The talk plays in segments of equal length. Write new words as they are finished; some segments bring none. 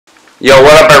Yo,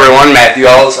 what up everyone? Matthew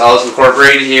Ellis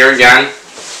Incorporated here again,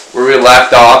 where we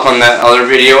left off on that other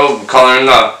video of coloring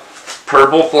the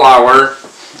purple flower,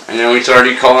 and then we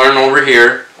started coloring over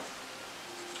here.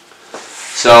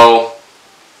 So,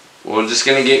 we're just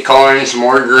going to get coloring some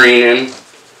more green in. I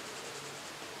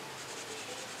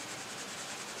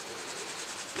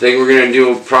think we're going to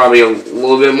do probably a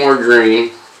little bit more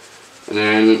green, and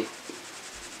then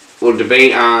we'll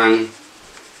debate on.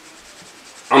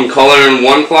 I'm coloring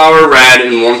one flower red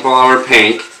and one flower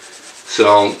pink,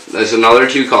 so that's another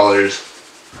two colors.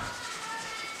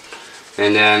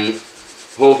 And then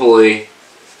hopefully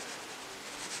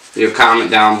you'll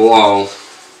comment down below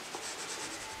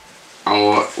on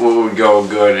what would go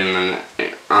good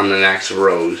on the next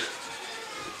rose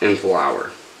and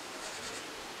flower.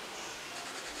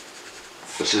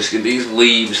 Let's just get these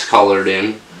leaves colored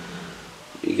in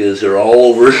because they're all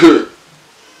over.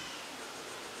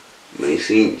 May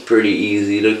seem pretty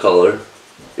easy to color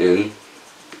in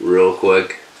real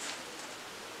quick.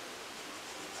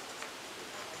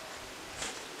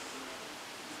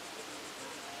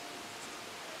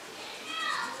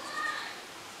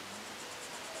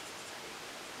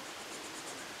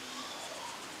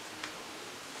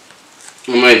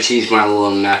 I'm going to teach my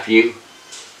little nephew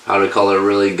how to color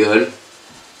really good.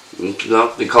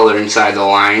 The color inside the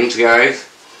lines, guys.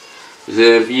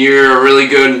 If you're a really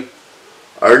good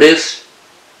artist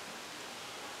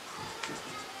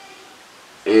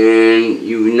and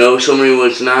you know somebody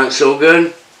was not so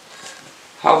good,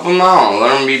 help them out,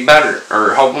 let them be better,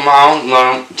 or help them out,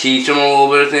 let them teach them a little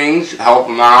bit of things, help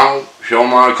them out, show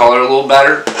them how to color a little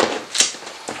better.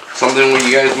 Something what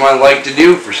you guys might like to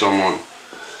do for someone.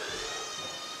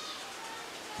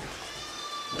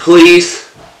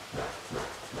 Please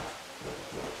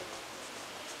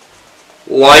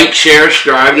like, share,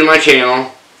 subscribe to my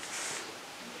channel.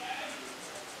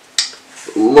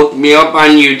 Look me up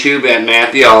on YouTube at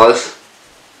Matthew Ellis.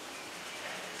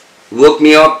 Look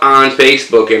me up on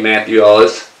Facebook at Matthew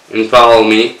Ellis and follow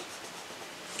me.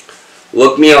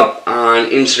 Look me up on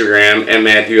Instagram at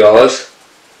Matthew Ellis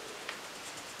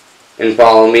and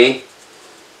follow me.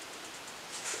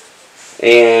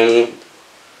 And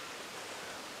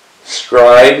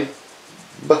subscribe,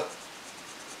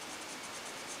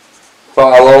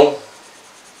 follow,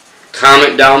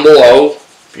 comment down below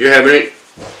if you're having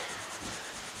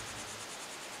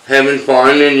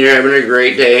fun and you're having a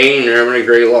great day and you're having a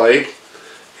great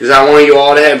life, because I want you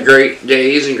all to have great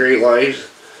days and great lives.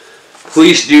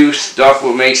 Please do stuff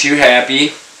what makes you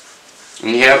happy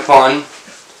and you have fun.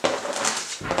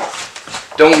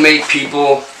 Don't make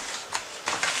people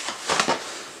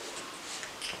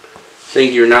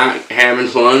think you're not having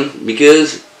fun,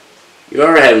 because you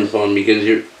are having fun, because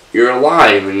you're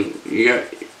alive and you're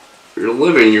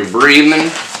living, you're breathing.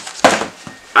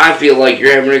 I feel like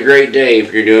you're having a great day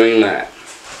if you're doing that.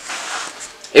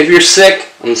 If you're sick,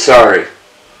 I'm sorry.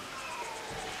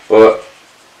 But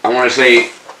I want to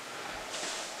say,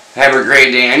 have a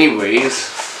great day anyways.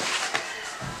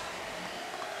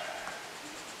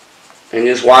 And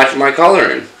just watch my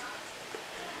coloring.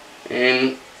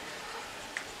 And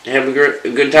have a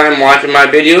good time watching my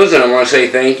videos. And I want to say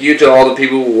thank you to all the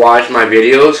people who watch my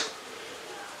videos.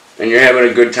 And you're having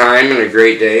a good time and a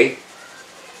great day.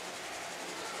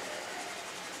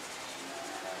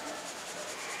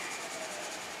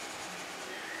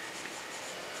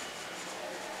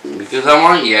 Because I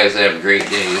want you guys to have great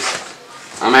days.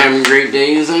 I'm having great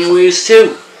days anyways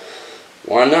too.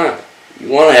 Why not? You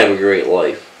want to have a great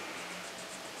life.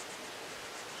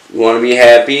 You want to be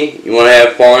happy. You want to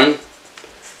have fun.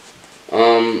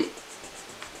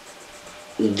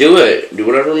 Do it. Do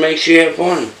whatever makes you have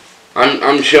fun.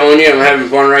 I'm showing you I'm having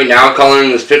fun right now coloring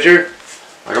this picture.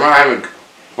 Like, I'm not having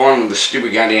fun with the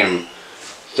stupid goddamn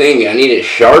thing. I need it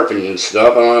sharpened and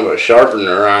stuff. I don't have a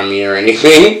sharpener on me or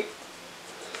anything.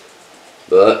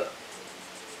 But,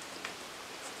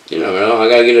 you know, I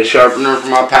gotta get a sharpener for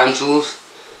my pencils,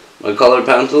 my colored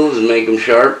pencils, and make them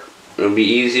sharp. It'll be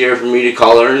easier for me to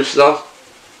color and stuff.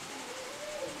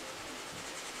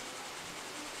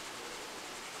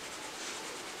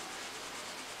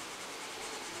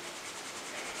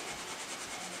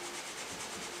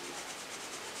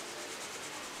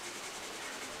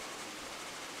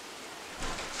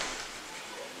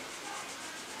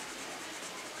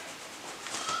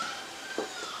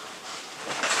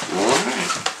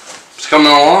 It's coming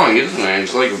along, isn't it?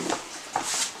 It's like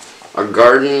a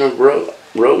garden of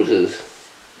roses.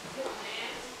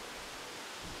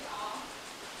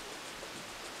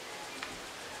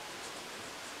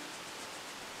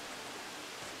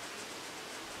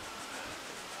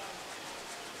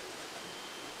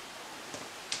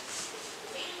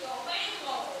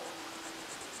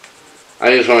 I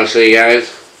just want to say,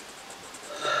 guys,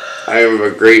 I have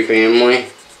a great family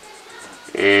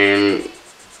and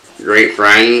great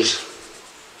friends.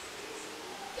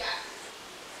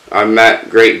 I've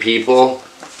met great people,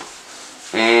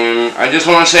 and I just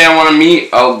want to say I want to meet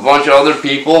a bunch of other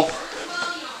people,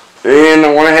 and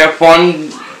I want to have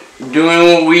fun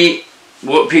doing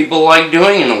what people like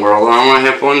doing in the world. And I want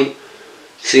to have fun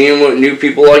seeing what new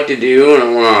people like to do, and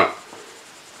I want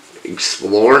to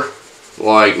explore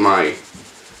like my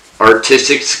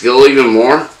artistic skill even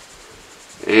more,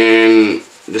 and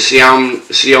to see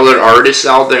other artists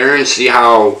out there and see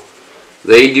how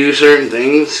they do certain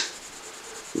things,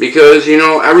 because you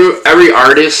know every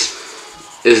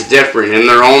artist is different in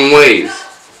their own ways.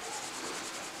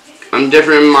 I'm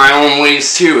different in my own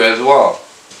ways too as well,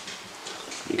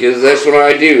 because that's what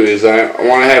I do. Is I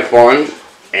want to have fun,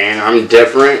 and I'm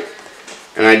different,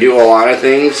 and I do a lot of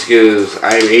things because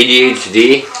I have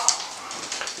ADHD,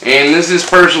 and this is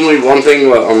personally one thing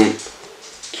that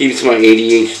keeps my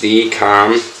ADHD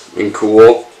calm and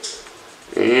cool,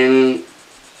 and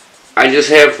I just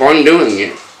have fun doing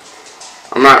it.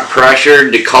 I'm not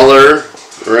pressured to color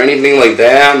or anything like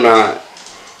that.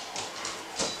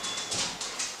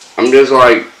 I'm just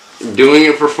like doing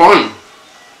it for fun.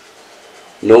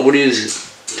 Nobody's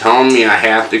telling me I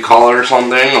have to color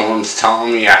something. No one's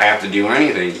telling me I have to do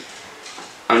anything.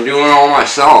 I'm doing it all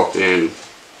myself, and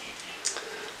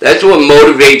that's what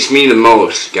motivates me the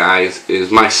most, guys,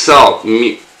 is myself.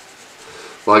 Me.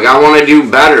 Like, I want to do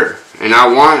better, and I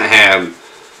want to have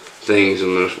things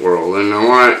in this world, and I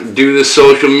want to do the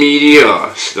social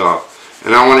media stuff,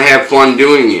 and I want to have fun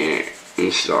doing it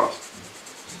and stuff.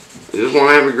 I just want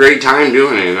to have a great time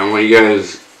doing it, and I want you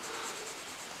guys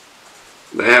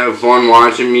to have fun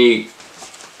watching me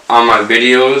on my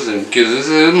videos, and because this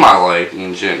is my life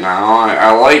and shit now.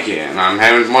 I like it, and I'm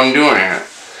having fun doing it.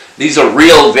 These are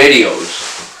real videos.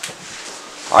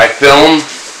 I film,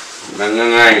 and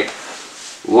then I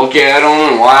look at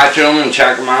them and watch them and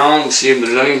check them out and see if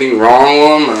there's anything wrong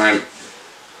with them,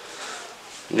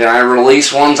 and then I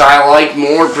release ones I like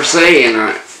more per se, and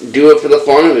I do it for the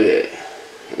fun of it.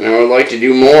 And I would like to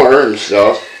do more and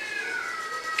stuff.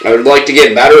 I would like to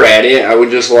get better at it. I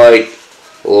would just like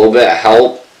a little bit of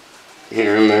help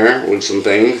here and there with some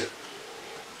things.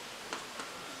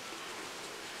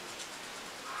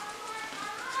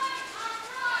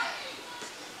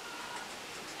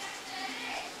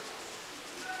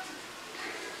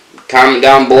 Comment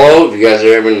down below if you guys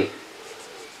are having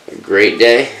a great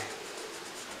day.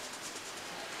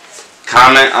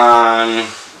 Comment on,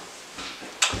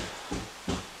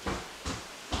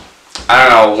 I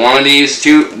don't know, one of these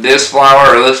two, this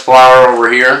flower or this flower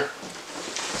over here.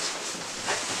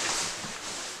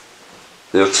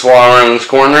 This flower in this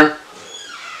corner.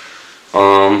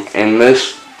 And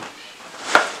this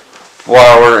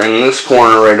flower in this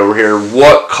corner right over here.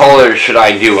 What color should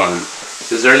I do on them?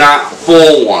 Because they're not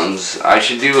full ones. I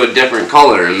should do a different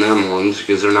color in them ones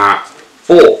because they're not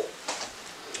full.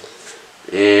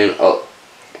 And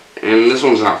this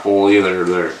one's not full either.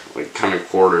 They're like kind of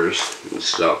quarters and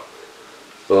stuff.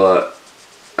 But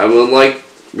I would like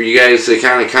for you guys to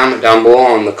kind of comment down below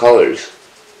on the colors.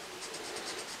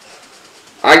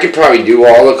 I could probably do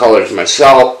all the colors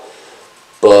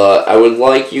myself, but I would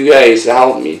like you guys to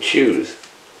help me choose.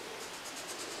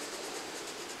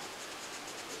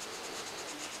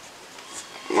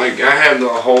 Like, I have the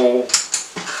whole...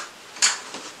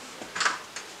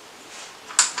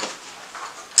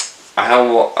 I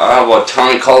have a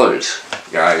ton of colors,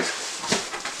 guys.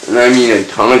 And I mean a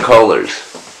ton of colors.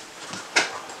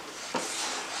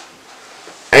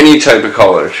 Any type of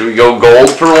color. Should we go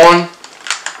gold for one?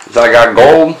 Because I got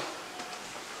gold.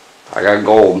 I got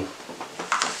gold.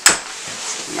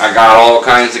 I got all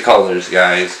kinds of colors,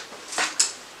 guys.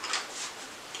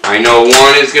 I know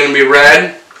one is going to be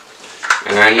red.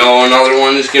 And I know another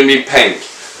one is going to be pink.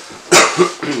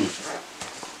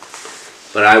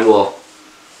 But I will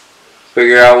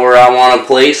figure out where I want to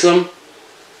place them.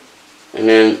 And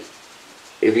then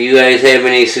if you guys have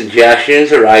any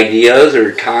suggestions or ideas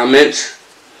or comments,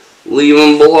 leave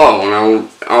them below. And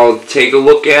I'll take a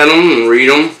look at them and read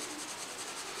them.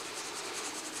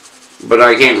 But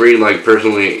I can't read like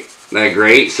personally that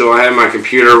great. So I have my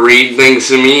computer read things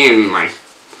to me, and I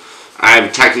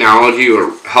have technology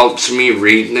that helps me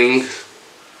read things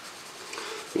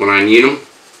when I need them.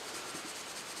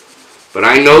 But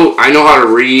I know how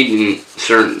to read in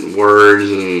certain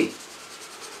words and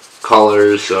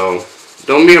colors, so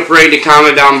don't be afraid to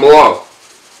comment down below.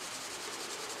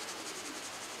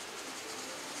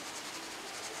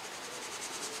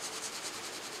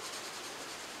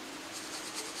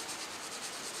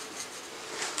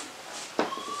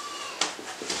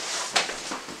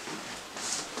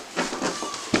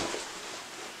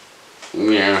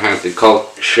 have to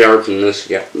sharpen this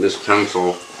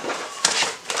pencil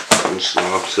and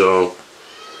stuff. So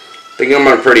I think I'm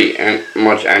gonna pretty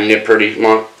much end it pretty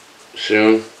much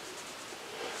soon,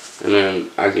 and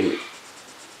then I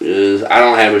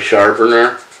don't have a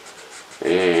sharpener,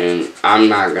 and I'm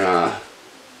not gonna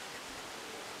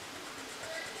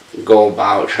go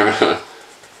about trying to.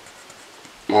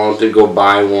 I'll have to go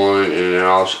buy one, and then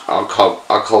I'll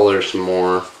color some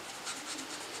more.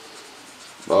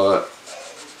 But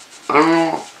I don't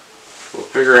know. We'll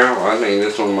figure out. I think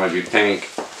this one might be pink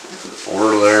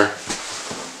over there.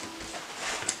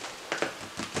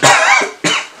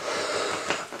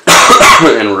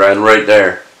 And red right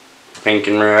there. Pink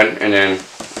and red, and then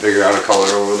figure out a color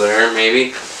over there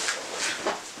maybe.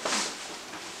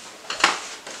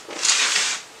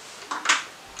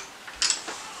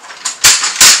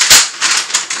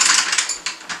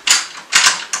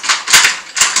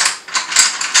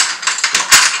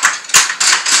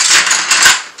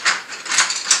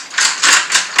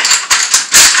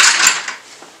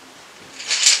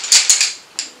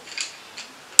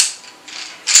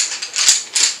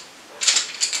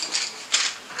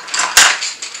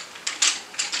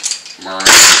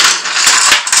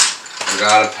 I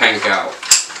got a pink out.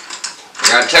 I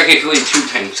got technically 2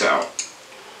 pinks out.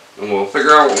 And we'll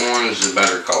figure out what one is the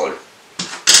better color.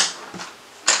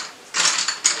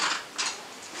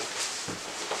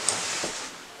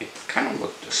 They kind of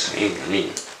look the same to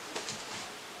me.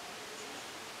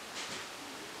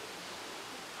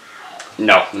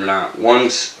 No, they're not.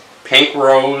 One's pink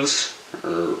rose,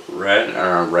 or red.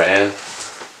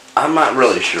 I'm not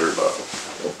really sure though.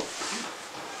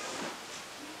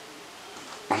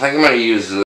 I think I'm going to use